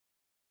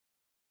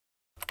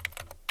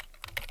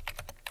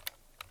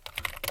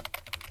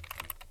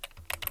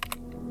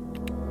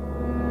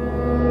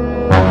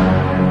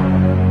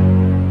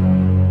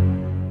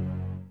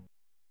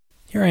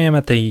Here I am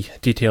at the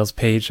details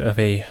page of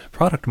a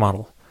product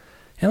model.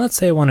 And let's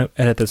say I want to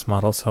edit this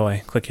model, so I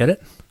click edit.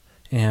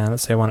 And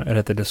let's say I want to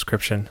edit the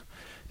description.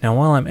 Now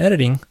while I'm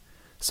editing,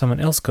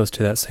 someone else goes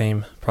to that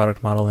same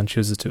product model and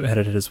chooses to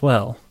edit it as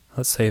well.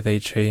 Let's say they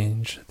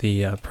change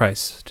the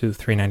price to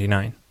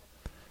 $3.99.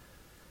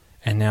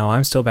 And now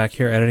I'm still back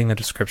here editing the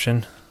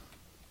description.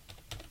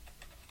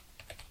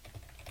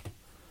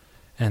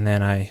 And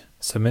then I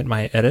submit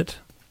my edit.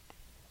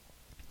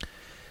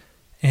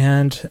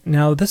 And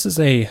now this is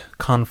a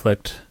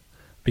conflict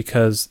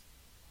because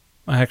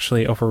I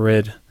actually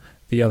overrid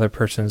the other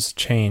person's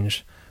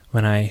change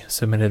when I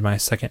submitted my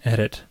second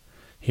edit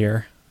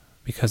here,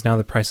 because now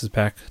the price is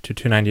back to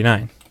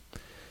 $2.99.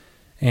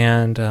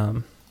 And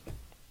now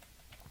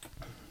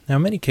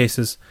in many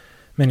cases,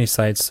 many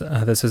sites,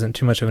 this isn't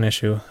too much of an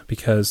issue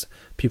because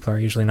people are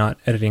usually not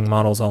editing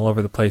models all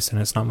over the place, and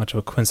it's not much of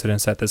a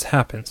coincidence that this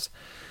happens.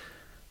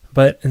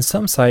 But in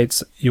some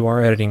sites, you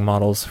are editing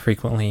models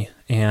frequently,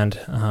 and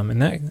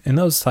in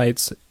those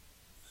sites,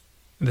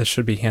 this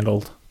should be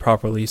handled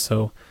properly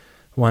so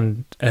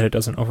one edit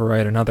doesn't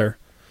override another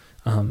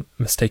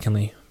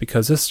mistakenly,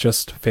 because this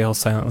just fails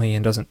silently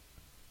and doesn't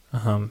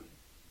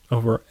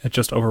it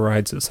just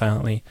overrides it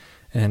silently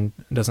and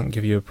doesn't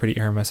give you a pretty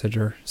error message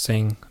or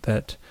saying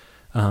that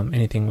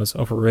anything was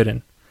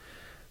overridden.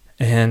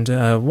 And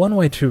one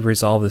way to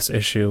resolve this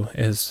issue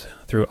is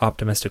through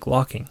optimistic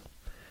locking.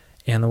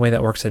 And the way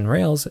that works in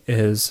Rails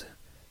is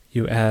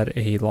you add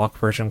a lock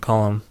version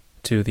column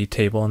to the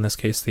table, in this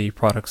case the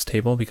products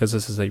table, because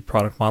this is a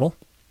product model.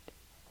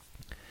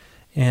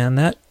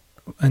 And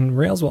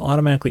Rails will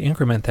automatically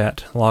increment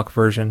that lock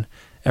version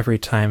every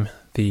time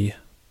the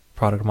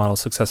product model is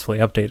successfully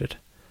updated.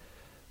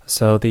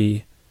 So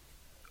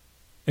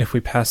if we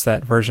pass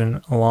that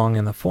version along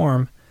in the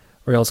form,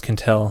 Rails can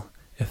tell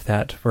if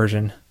that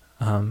version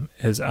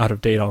is out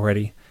of date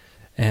already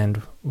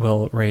and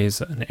will raise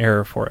an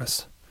error for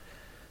us.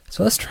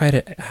 So let's try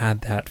to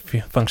add that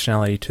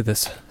functionality to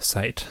this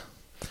site.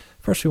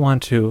 First, we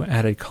want to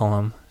add a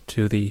column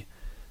to the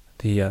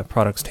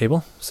products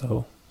table.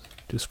 So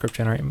do script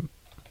generate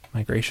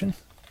migration.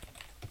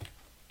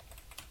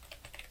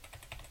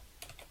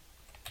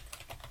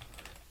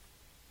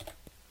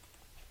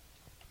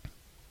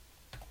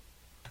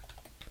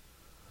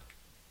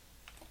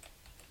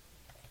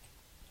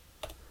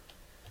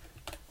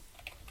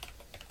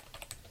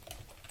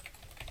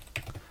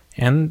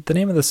 And the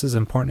name of this is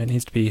important. It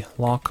needs to be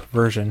lock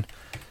version,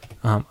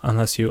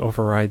 unless you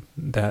override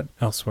that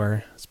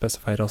elsewhere,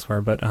 specified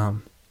elsewhere. But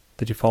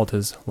the default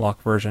is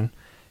lock version,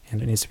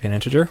 and it needs to be an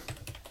integer,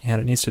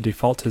 and it needs to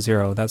default to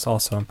 0. That's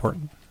also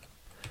important,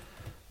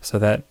 so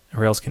that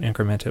Rails can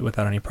increment it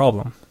without any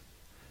problem.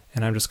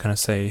 And I'm just going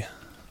to say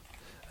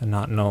a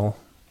not null.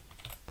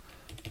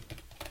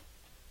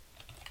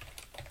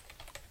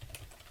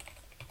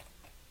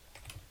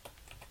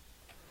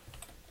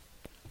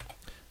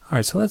 All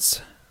right, so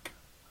let's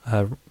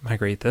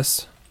migrate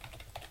this.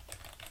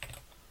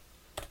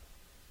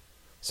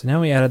 So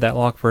now we added that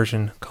lock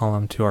version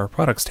column to our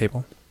products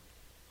table.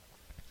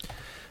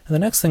 And the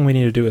next thing we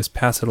need to do is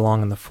pass it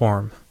along in the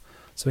form.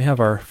 So we have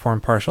our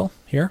form partial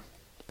here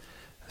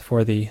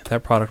for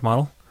that product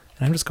model,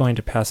 and I'm just going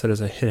to pass it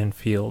as a hidden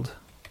field.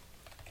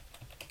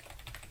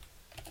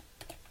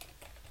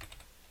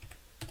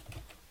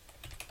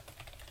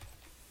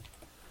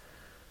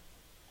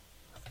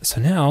 So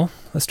now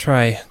let's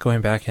try going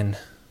back and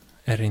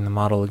editing the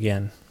model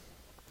again.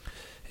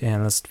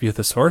 And let's view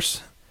the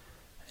source.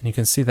 And you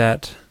can see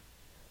that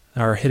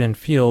our hidden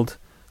field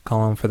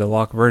column for the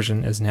lock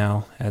version is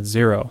now at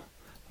 0,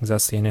 because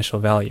that's the initial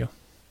value.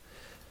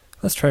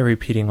 Let's try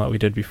repeating what we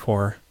did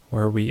before,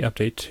 where we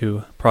update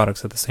two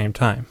products at the same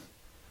time.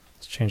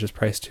 Let's change this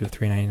price to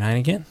 $3.99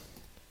 again.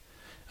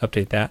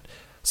 Update that.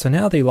 So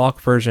now the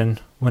lock version,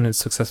 when it's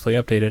successfully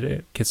updated,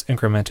 it gets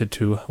incremented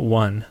to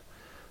 1.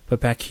 But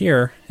back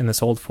here in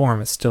this old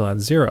form, it's still at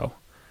 0.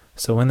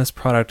 So when this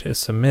product is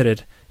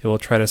submitted, it will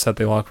try to set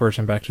the lock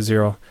version back to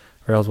 0.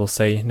 Rails will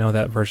say, no,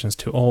 that version's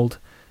too old,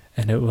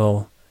 and it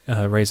will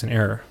raise an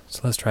error.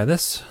 So let's try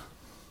this.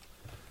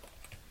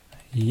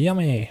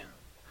 Yummy!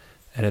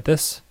 Edit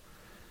this.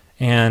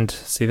 And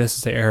see, this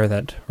is the error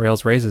that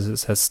Rails raises. It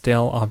says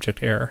stale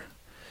object error.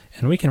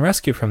 And we can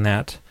rescue from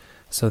that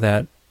so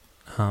that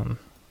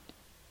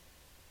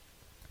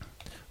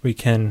we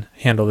can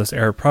handle this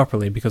error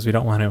properly, because we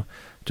don't want to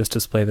just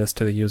display this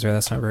to the user.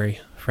 That's not very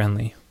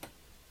friendly.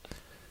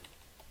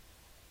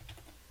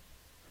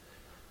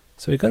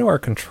 So we go to our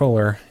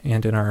controller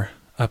and in our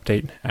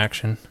update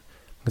action,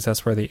 because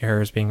that's where the error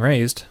is being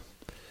raised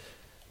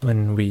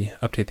when we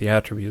update the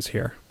attributes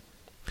here.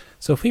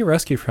 So if we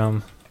rescue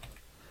from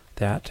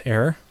that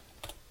error,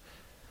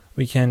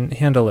 we can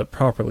handle it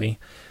properly.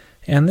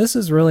 And this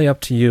is really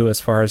up to you as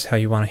far as how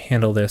you want to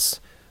handle this.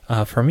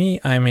 For me,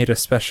 I made a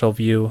special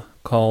view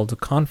called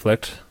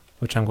conflict,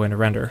 which I'm going to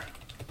render.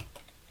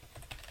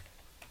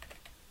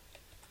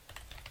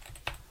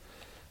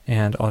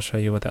 And I'll show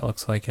you what that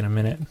looks like in a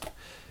minute.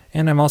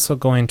 And I'm also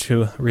going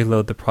to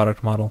reload the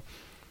product model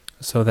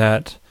so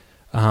that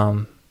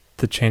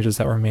the changes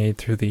that were made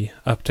through the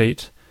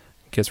update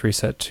gets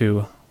reset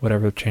to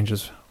whatever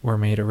changes were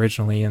made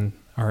originally and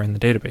are in the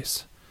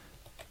database.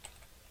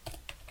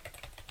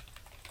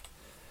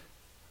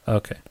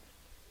 Okay.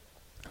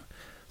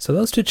 So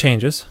those two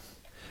changes,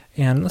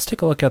 and let's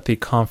take a look at the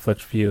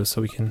conflict view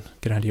so we can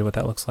get an idea what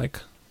that looks like.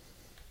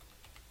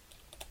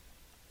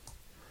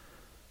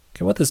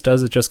 Okay, what this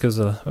does, it just gives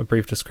a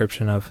brief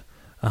description of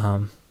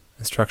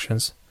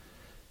instructions,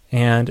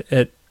 and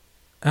it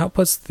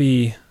outputs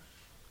the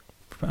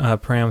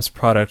params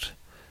product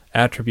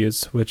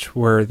attributes, which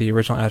were the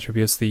original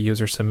attributes the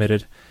user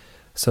submitted,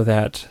 so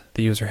that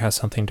the user has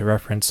something to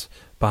reference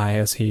by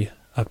as he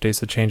updates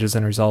the changes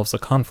and resolves the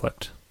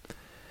conflict.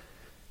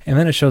 And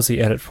then it shows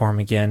the edit form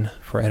again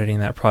for editing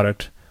that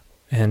product,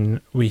 and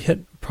we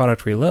hit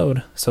product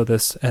reload, so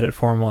this edit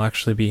form will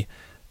actually be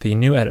the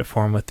new edit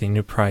form with the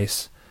new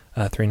price,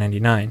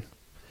 $3.99,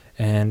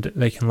 and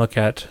they can look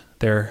at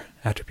their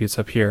attributes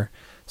up here.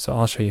 So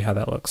I'll show you how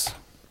that looks.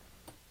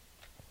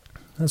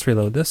 Let's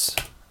reload this.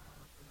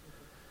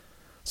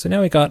 So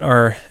now we got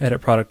our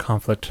edit product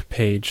conflict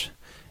page,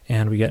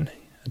 and we get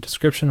a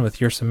description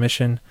with your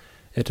submission.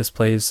 It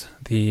displays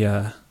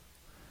the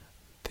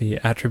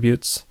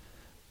attributes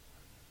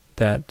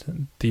that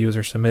the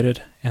user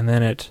submitted, and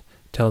then it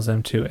tells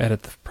them to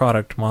edit the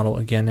product model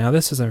again. Now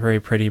this isn't very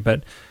pretty,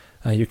 but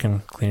you can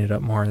clean it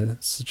up more.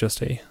 This is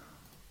just a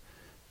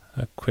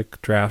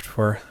quick draft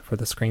for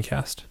the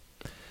screencast.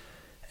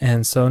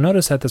 And so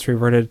notice that this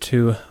reverted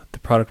to the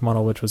product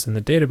model which was in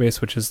the database,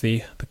 which is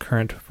the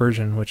current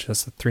version, which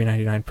is the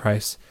 $3.99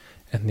 price,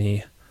 and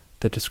the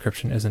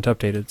description isn't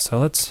updated. So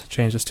let's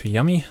change this to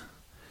yummy.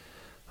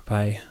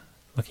 By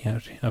looking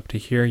at up to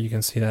here, you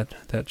can see that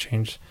that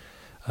change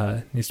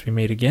needs to be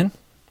made again.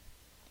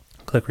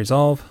 Click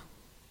resolve,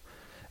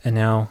 and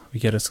now we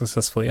get a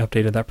successfully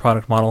updated that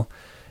product model.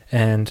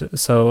 And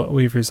so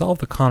we've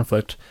resolved the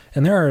conflict,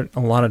 and there are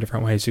a lot of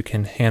different ways you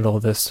can handle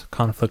this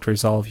conflict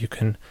resolve. You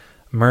can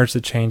merge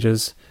the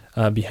changes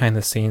behind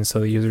the scenes so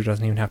the user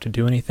doesn't even have to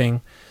do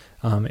anything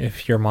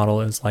if your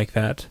model is like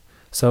that.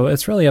 So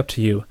it's really up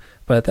to you,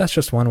 but that's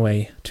just one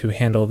way to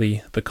handle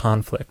the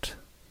conflict.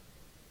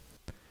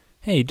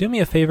 Hey, do me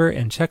a favor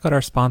and check out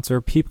our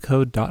sponsor,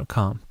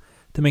 peepcode.com,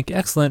 to make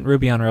excellent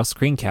Ruby on Rails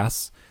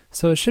screencasts,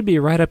 so it should be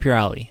right up your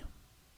alley.